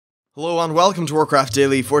Hello and welcome to Warcraft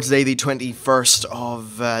Daily for today, the 21st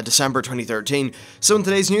of December 2013. So in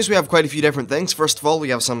today's news we have quite a few different things. First of all, we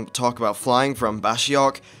have some talk about flying from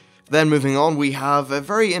Bashiok. Then moving on, we have a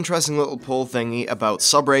very interesting little poll thingy about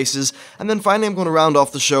subraces. And then finally I'm going to round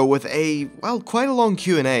off the show with quite a long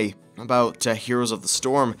Q&A about Heroes of the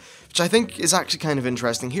Storm, which I think is actually kind of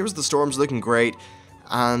interesting. Heroes of the Storm's looking great,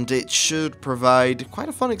 and it should provide quite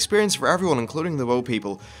a fun experience for everyone, including the WoW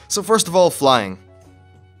people. So first of all, flying.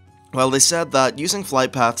 Well, they said that using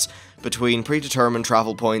flight paths between predetermined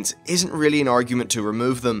travel points isn't really an argument to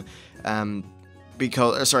remove them,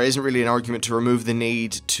 isn't really an argument to remove the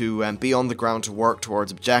need to be on the ground to work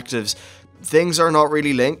towards objectives. Things are not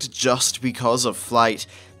really linked just because of flight.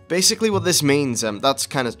 Basically what this means, that's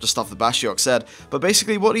kind of just stuff that Bashiok said, but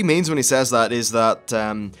basically what he means when he says that is that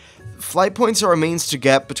flight points are a means to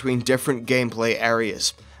get between different gameplay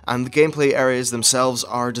areas, and the gameplay areas themselves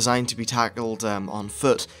are designed to be tackled on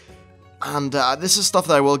foot. And this is stuff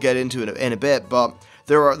that I will get into in a bit, but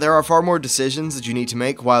there are far more decisions that you need to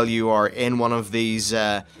make while you are in one of these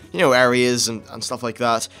areas and stuff like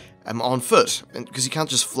that on foot, because you can't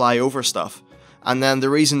just fly over stuff. And then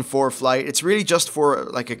the reason for flight, it's really just for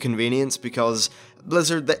like a convenience, because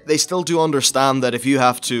Blizzard, they still do understand that if you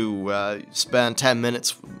have to spend 10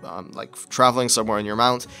 minutes like traveling somewhere in your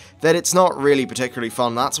mount, that it's not really particularly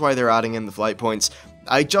fun. That's why they're adding in the flight points.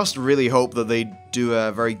 I just really hope that they do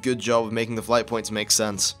a very good job of making the flight points make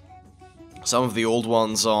sense. Some of the old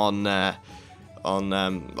ones like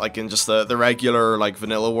in just the regular like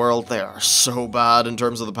vanilla world, they are so bad in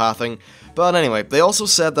terms of the pathing. But anyway, they also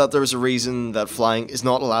said that there's a reason that flying is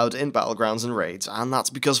not allowed in battlegrounds and raids, and that's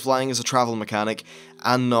because flying is a travel mechanic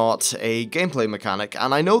and not a gameplay mechanic.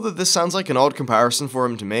 And I know that this sounds like an odd comparison for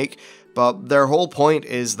him to make, but their whole point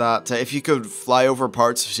is that if you could fly over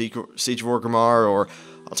parts of Siege of Orgrimmar or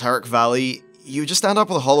Alterac Valley, you just end up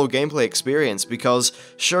with a hollow gameplay experience, because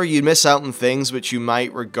sure, you'd miss out on things which you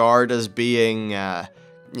might regard as being, that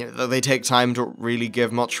they take time to really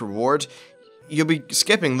give much reward. You'll be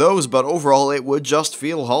skipping those, but overall it would just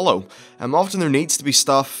feel hollow. Often there needs to be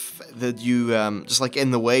stuff that you, just like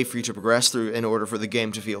in the way for you to progress through in order for the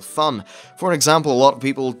game to feel fun. For an example, a lot of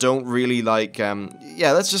people don't really like,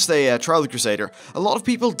 let's just say Trial of the Crusader. A lot of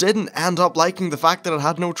people didn't end up liking the fact that it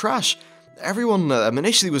had no trash. Everyone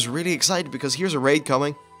initially was really excited because here's a raid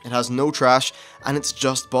coming, it has no trash, and it's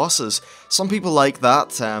just bosses. Some people like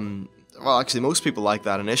that, well actually most people like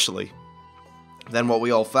that initially. Then what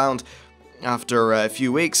we all found after a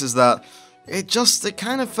few weeks is that it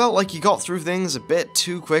kind of felt like you got through things a bit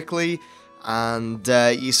too quickly, and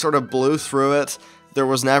you sort of blew through it. There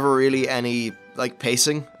was never really any like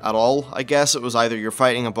pacing at all. I guess it was either you're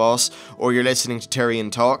fighting a boss or you're listening to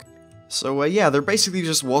Tyrion talk. So there basically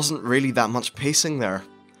just wasn't really that much pacing there.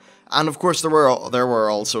 And of course there were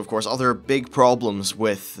also of course other big problems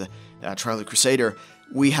with Trial of the Crusader.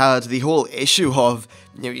 We had the whole issue of,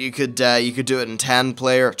 you could do it in 10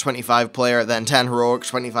 player, 25 player, then 10 heroic,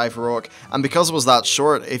 25 heroic, and because it was that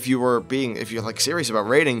short, if you're like serious about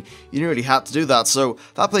raiding, you didn't really have to do that. So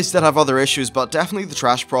that place did have other issues, but definitely the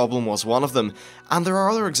trash problem was one of them. And there are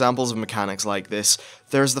other examples of mechanics like this.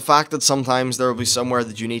 There's the fact that sometimes there will be somewhere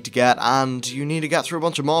that you need to get, and you need to get through a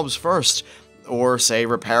bunch of mobs first, or say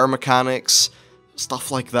repair mechanics,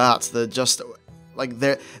 stuff like that, that just, like,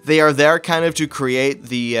 they are there kind of to create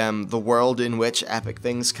the world in which epic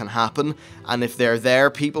things can happen, and if they're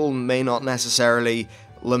there, people may not necessarily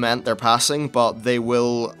lament their passing, but they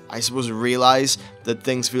will, I suppose, realize that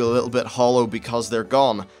things feel a little bit hollow because they're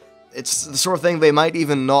gone. It's the sort of thing they might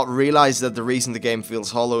even not realize that the reason the game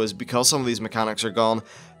feels hollow is because some of these mechanics are gone,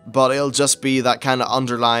 but it'll just be that kind of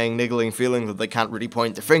underlying niggling feeling that they can't really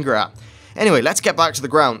point their finger at. Anyway, let's get back to the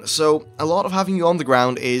ground. So, a lot of having you on the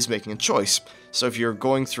ground is making a choice. So if you're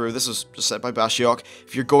going through, this is just said by Bashiok,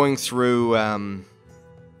 if you're going through,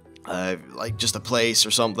 like just a place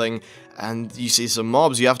or something, and you see some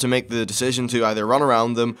mobs, you have to make the decision to either run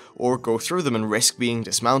around them or go through them and risk being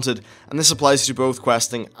dismounted, and this applies to both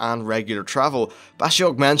questing and regular travel.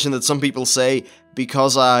 Bashiok mentioned that some people say,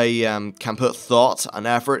 because I can put thought and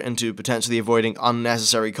effort into potentially avoiding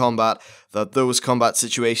unnecessary combat, that those combat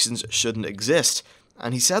situations shouldn't exist.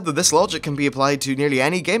 And he said that this logic can be applied to nearly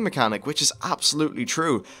any game mechanic, which is absolutely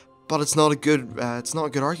true, but it's not a good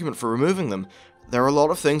argument for removing them. There are a lot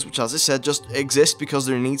of things which, as I said, just exist because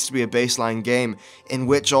there needs to be a baseline game in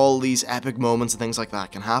which all these epic moments and things like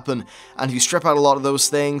that can happen. And if you strip out a lot of those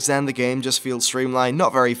things, then the game just feels streamlined,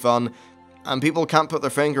 not very fun, and people can't put their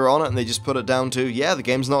finger on it, and they just put it down to, yeah, the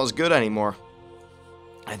game's not as good anymore.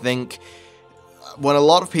 I think when a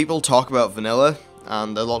lot of people talk about vanilla,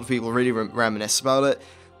 and a lot of people really reminisce about it,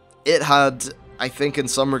 it had I think in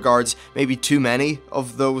some regards, maybe too many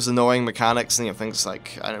of those annoying mechanics, you know, things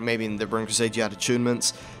like, I don't know, maybe in the Burning Crusade you had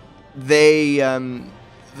attunements.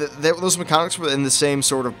 Those mechanics were in the same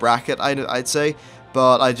sort of bracket, I'd say,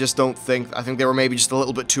 but I just don't think, I think they were maybe just a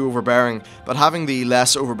little bit too overbearing, but having the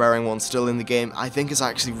less overbearing ones still in the game, I think is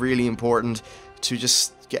actually really important to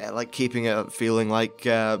just get, like, keeping it feeling like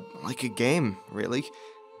a game, really.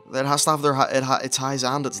 It has to have its highs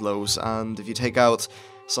and its lows, and if you take out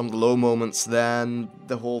some of the low moments, then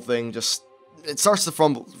the whole thing just, it starts to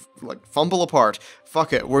fumble apart.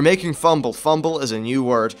 Fuck it, we're making fumble. Fumble is a new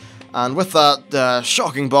word. And with that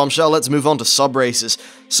shocking bombshell, let's move on to Subraces.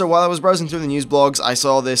 So while I was browsing through the news blogs, I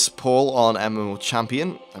saw this poll on MMO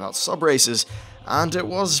Champion about Subraces, and it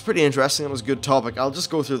was pretty interesting. It was a good topic. I'll just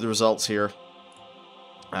go through the results here.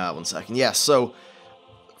 1 second. Yes, so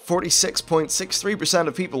 46.63%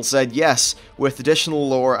 of people said yes with additional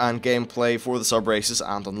lore and gameplay for the Subraces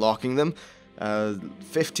and unlocking them.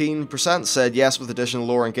 15% said yes with additional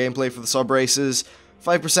lore and gameplay for the Subraces.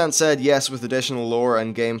 5% said yes with additional lore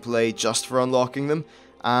and gameplay just for unlocking them.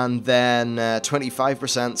 And then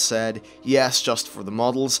 25% said yes just for the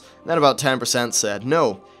models. And then about 10% said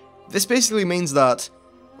no. This basically means that,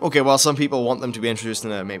 okay, while some people want them to be introduced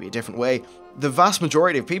in maybe a different way, the vast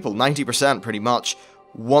majority of people, 90% pretty much,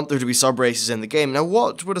 want there to be subraces in the game. Now,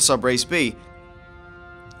 what would a subrace be?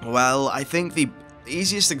 Well, I think the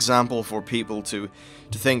easiest example for people to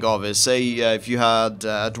think of is, say, if you had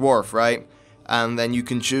a dwarf, right? And then you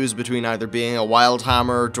can choose between either being a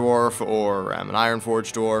Wildhammer dwarf or an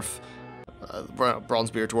Ironforge dwarf,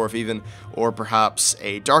 Bronzebeard dwarf even, or perhaps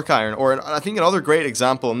a Dark Iron. Or I think another great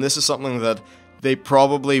example, and this is something that they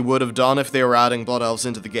probably would have done if they were adding Blood Elves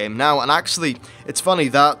into the game now. And actually, it's funny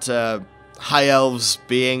that High Elves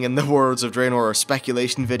being in the Warlords of Draenor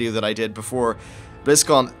speculation video that I did before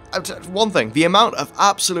BlizzCon. One thing, the amount of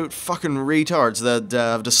absolute fucking retards that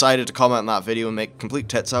have decided to comment on that video and make complete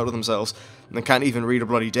tits out of themselves, and they can't even read a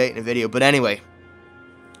bloody date in a video. But anyway,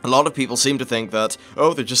 a lot of people seem to think that,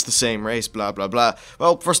 oh, they're just the same race, blah blah blah.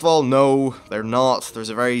 Well, first of all, no, they're not. There's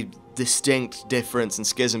a very distinct difference and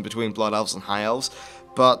schism between Blood Elves and High Elves.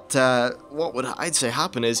 But what would I'd say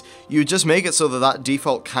happen is you just make it so that that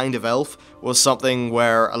default kind of elf was something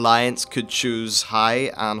where Alliance could choose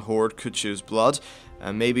High and Horde could choose Blood.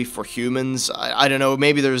 And maybe for humans, I don't know,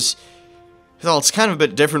 maybe there's, well, it's kind of a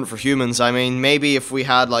bit different for humans. I mean, maybe if we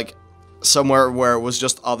had like somewhere where it was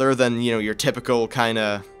just other than, you know, your typical kind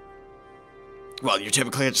of, well, your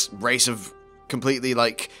typical race of completely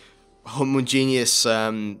like homogeneous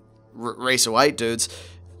race of white dudes.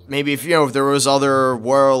 Maybe if, you know, if there was other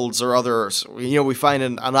worlds or others, you know, we find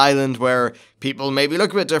an island where people maybe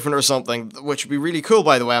look a bit different or something, which would be really cool,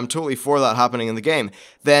 by the way. I'm totally for that happening in the game.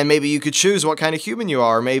 Then maybe you could choose what kind of human you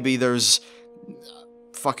are. Maybe there's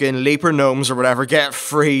fucking leaper gnomes or whatever get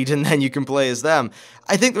freed and then you can play as them.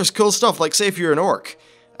 I think there's cool stuff, like say if you're an orc.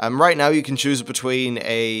 Right now you can choose between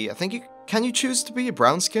can you choose to be a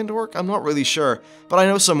brown-skinned orc? I'm not really sure. But I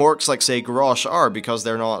know some orcs, like say Garrosh, are, because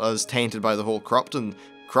they're not as tainted by the whole corruption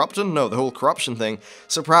thing.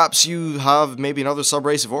 So perhaps you have maybe another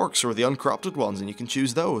subrace of orcs, or the uncorrupted ones, and you can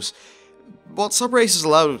choose those. What subraces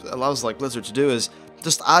allows like Blizzard to do is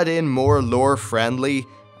just add in more lore-friendly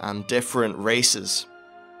and different races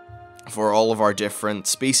for all of our different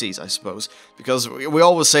species, I suppose. Because we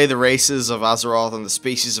always say the races of Azeroth and the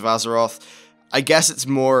species of Azeroth. I guess it's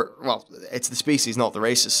more, well, it's the species, not the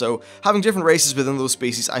races, so having different races within those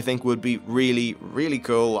species I think would be really, really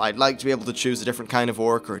cool. I'd like to be able to choose a different kind of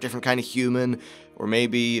orc, or a different kind of human, or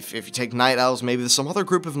maybe, if you take Night Elves, maybe there's some other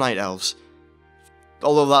group of Night Elves.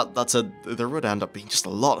 Although there would end up being just a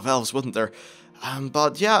lot of elves, wouldn't there?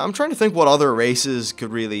 But yeah, I'm trying to think what other races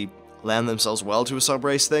could really lend themselves well to a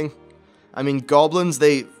subrace thing. I mean, goblins,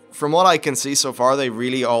 from what I can see so far, they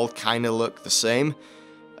really all kind of look the same.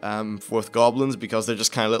 With goblins, because they're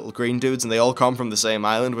just kind of little green dudes and they all come from the same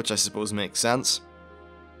island, which I suppose makes sense.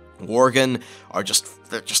 Worgen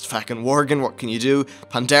they're just fucking Worgen, what can you do?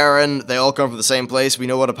 Pandaren, they all come from the same place, we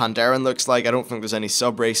know what a Pandaren looks like, I don't think there's any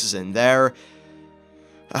sub-races in there.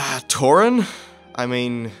 Tauren? I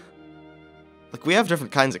mean, like, we have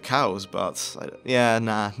different kinds of cows, but, yeah,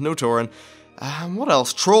 nah, no Tauren. What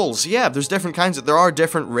else? Trolls, yeah, there are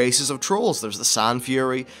different races of trolls. There's the Sand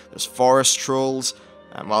Fury, there's forest trolls.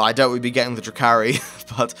 Well, I doubt we'd be getting the Drakari,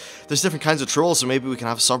 but there's different kinds of trolls, so maybe we can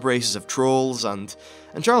have sub-races of trolls and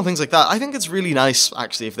general things like that. I think it's really nice,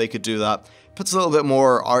 actually, if they could do that. Puts a little bit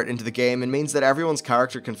more art into the game and means that everyone's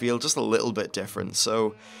character can feel just a little bit different.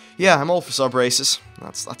 So, yeah, I'm all for sub-races.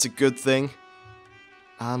 That's a good thing.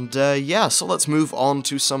 And, yeah, so let's move on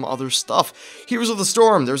to some other stuff. Heroes of the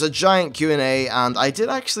Storm, there's a giant Q&A, and I did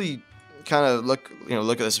actually kind of look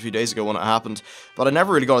at this a few days ago when it happened, but I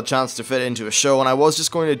never really got a chance to fit it into a show, and I was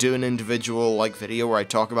just going to do an individual like video where I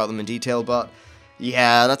talk about them in detail, but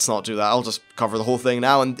yeah, let's not do that. I'll just cover the whole thing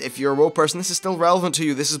now, and if you're a WoW person, this is still relevant to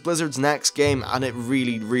you. This is Blizzard's next game, and it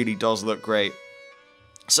really, really does look great.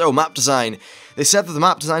 So, map design. They said that the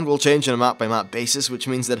map design will change on a map-by-map basis, which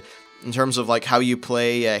means that in terms of like how you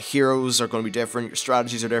play, heroes are going to be different, your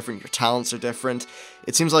strategies are different, your talents are different.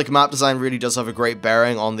 It seems like map design really does have a great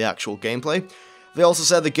bearing on the actual gameplay. They also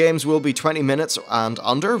said the games will be 20 minutes and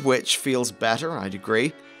under, which feels better, I'd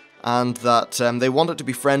agree. And that they want it to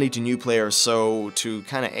be friendly to new players, so to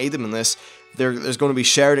kind of aid them in this, there's going to be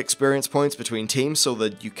shared experience points between teams so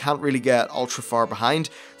that you can't really get ultra far behind.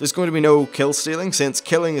 There's going to be no kill stealing, since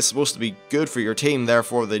killing is supposed to be good for your team,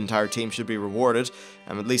 therefore the entire team should be rewarded,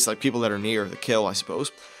 at least like people that are near the kill, I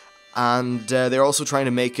suppose. And they're also trying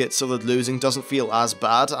to make it so that losing doesn't feel as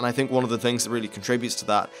bad, and I think one of the things that really contributes to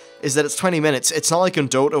that is that it's 20 minutes. It's not like in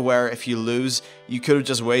Dota where if you lose, you could have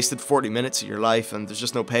just wasted 40 minutes of your life and there's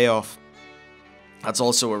just no payoff. That's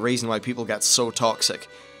also a reason why people get so toxic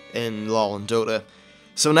in LoL and Dota.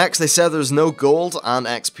 So next, they said there's no gold and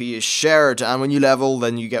XP is shared, and when you level,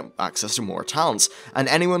 then you get access to more talents. And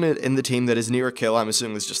anyone in the team that is near a kill, I'm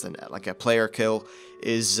assuming it's just like a player kill,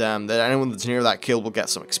 is that anyone that's near that kill will get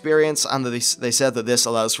some experience, and they said that this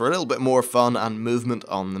allows for a little bit more fun and movement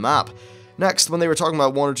on the map. Next, when they were talking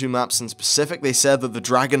about one or two maps in specific, they said that the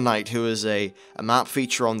Dragon Knight, who is a map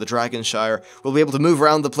feature on the Dragonshire, will be able to move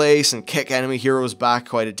around the place and kick enemy heroes back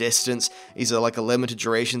quite a distance. He's like a limited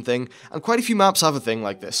duration thing, and quite a few maps have a thing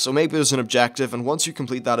like this, so maybe there's an objective, and once you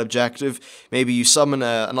complete that objective, maybe you summon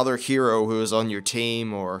another hero who is on your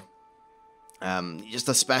team, or just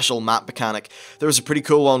a special map mechanic. There was a pretty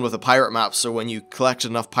cool one with a pirate map, so when you collected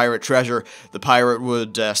enough pirate treasure, the pirate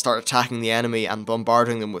would start attacking the enemy and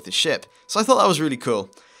bombarding them with his ship. So I thought that was really cool.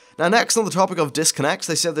 Now next, on the topic of disconnects,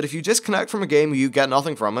 they said that if you disconnect from a game, you get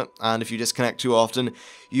nothing from it, and if you disconnect too often,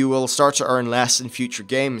 you will start to earn less in future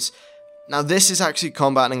games. Now this is actually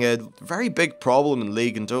combating a very big problem in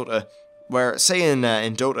League and Dota, where, say in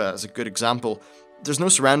Dota as a good example, there's no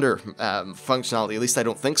surrender functionality, at least I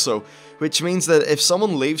don't think so, which means that if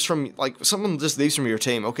someone leaves from, someone just leaves from your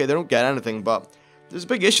team, okay, they don't get anything, but there's a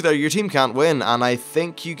big issue there, your team can't win, and I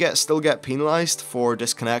think you still get penalized for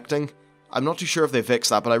disconnecting. I'm not too sure if they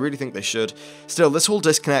fixed that, but I really think they should. Still, this whole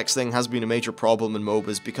disconnects thing has been a major problem in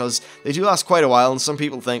MOBAs, because they do last quite a while, and some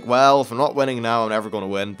people think, well, if I'm not winning now, I'm never going to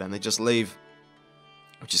win, then they just leave,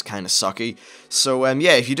 which is kind of sucky. So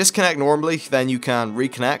yeah, if you disconnect normally, then you can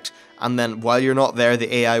reconnect, and then while you're not there,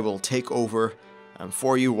 the AI will take over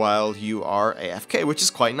for you while you are AFK, which is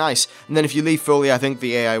quite nice. And then if you leave fully, I think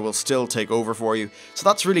the AI will still take over for you. So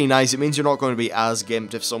that's really nice. It means you're not going to be as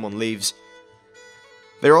gimped if someone leaves.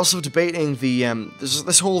 They're also debating there's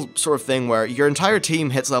this whole sort of thing where your entire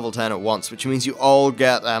team hits level 10 at once, which means you all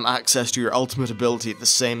get access to your ultimate ability at the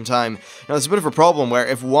same time. Now, there's a bit of a problem where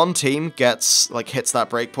if one team hits that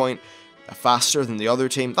breakpoint faster than the other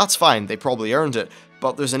team, that's fine, they probably earned it.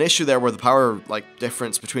 But there's an issue there where the power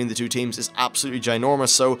difference between the two teams is absolutely ginormous.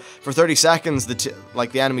 So for 30 seconds, the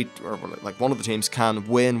enemy, or one of the teams, can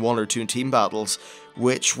win one or two team battles,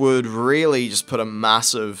 which would really just put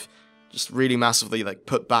really massively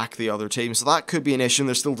put back the other team. So that could be an issue, and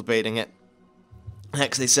they're still debating it.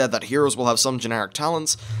 Next, they said that heroes will have some generic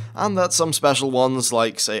talents, and that some special ones,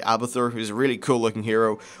 like, say, Abathur, who's a really cool-looking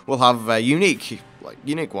hero, will have unique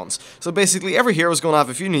ones. So basically, every hero is going to have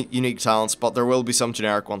a few unique talents, but there will be some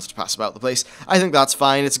generic ones to pass about the place. I think that's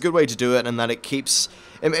fine. It's a good way to do it, and that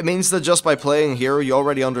it means that just by playing a hero, you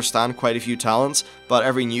already understand quite a few talents, but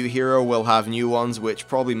every new hero will have new ones, which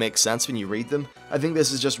probably makes sense when you read them. I think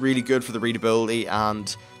this is just really good for the readability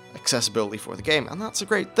and accessibility for the game, and that's a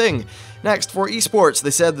great thing. Next, for esports,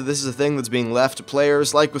 they said that this is a thing that's being left to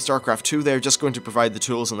players. Like with StarCraft 2, they're just going to provide the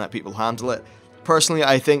tools and let people handle it. Personally,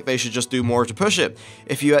 I think they should just do more to push it.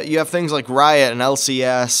 If you have things like Riot and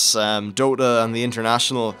LCS, Dota and the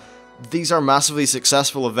International, these are massively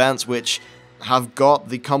successful events which have got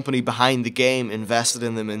the company behind the game invested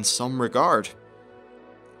in them in some regard.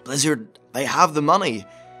 Blizzard, they have the money,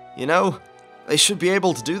 you know? They should be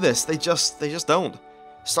able to do this, they just don't.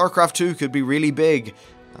 StarCraft 2 could be really big,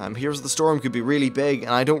 Heroes of the Storm could be really big,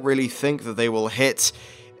 and I don't really think that they will hit,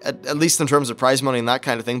 at least in terms of prize money and that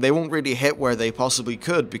kind of thing, they won't really hit where they possibly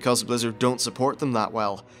could because Blizzard don't support them that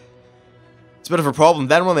well. It's a bit of a problem.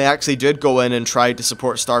 Then when they actually did go in and tried to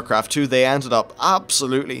support StarCraft 2, they ended up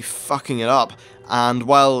absolutely fucking it up, and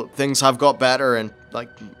while things have got better and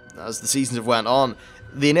as the seasons have went on,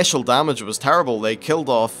 the initial damage was terrible. They killed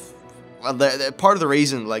off well, they're part of the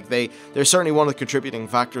reason, like, they're certainly one of the contributing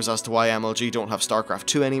factors as to why MLG don't have StarCraft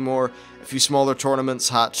 2 anymore. A few smaller tournaments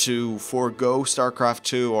had to forego StarCraft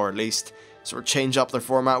 2, or at least sort of change up their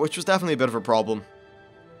format, which was definitely a bit of a problem.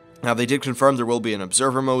 Now, they did confirm there will be an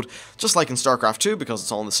observer mode, just like in StarCraft 2, because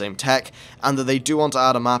it's all in the same tech, and that they do want to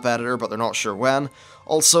add a map editor, but they're not sure when.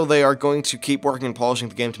 Also, they are going to keep working and polishing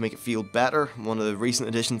the game to make it feel better. One of the recent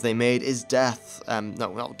additions they made is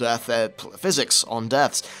physics on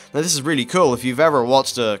deaths. Now, this is really cool. If you've ever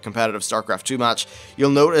watched a competitive StarCraft 2 match, you'll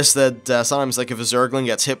notice that sometimes, like, if a Zergling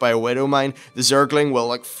gets hit by a Widow Mine, the Zergling will,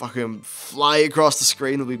 like, fucking fly across the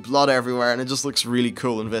screen, there'll be blood everywhere, and it just looks really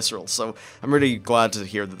cool and visceral. So, I'm really glad to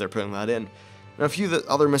hear that they're putting that in. Now, a few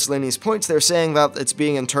other miscellaneous points, they're saying that it's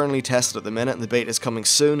being internally tested at the minute and the beta is coming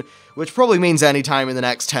soon, which probably means any time in the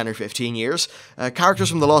next 10 or 15 years. Characters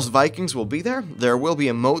from the Lost Vikings will be there will be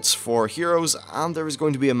emotes for heroes, and there is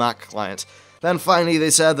going to be a Mac client. Then finally, they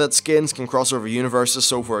said that skins can cross over universes,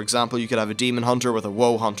 so for example, you could have a Demon Hunter with a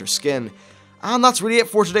WoW Hunter skin. And that's really it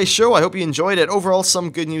for today's show. I hope you enjoyed it. Overall, some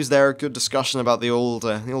good news there, good discussion about the old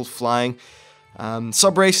flying.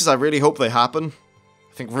 Subraces, I really hope they happen.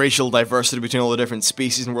 I think racial diversity between all the different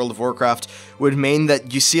species in World of Warcraft would mean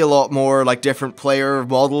that you see a lot more, like, different player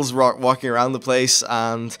models walking around the place,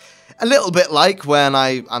 and a little bit like when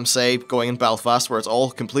I'm, say, going in Belfast, where it's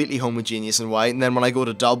all completely homogeneous and white, and then when I go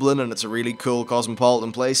to Dublin and it's a really cool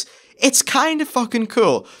cosmopolitan place, it's kind of fucking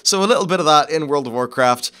cool. So a little bit of that in World of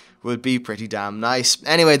Warcraft would be pretty damn nice.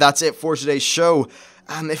 Anyway, that's it for today's show.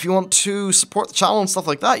 If you want to support the channel and stuff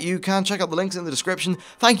like that, you can check out the links in the description.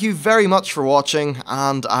 Thank you very much for watching,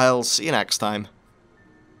 and I'll see you next time.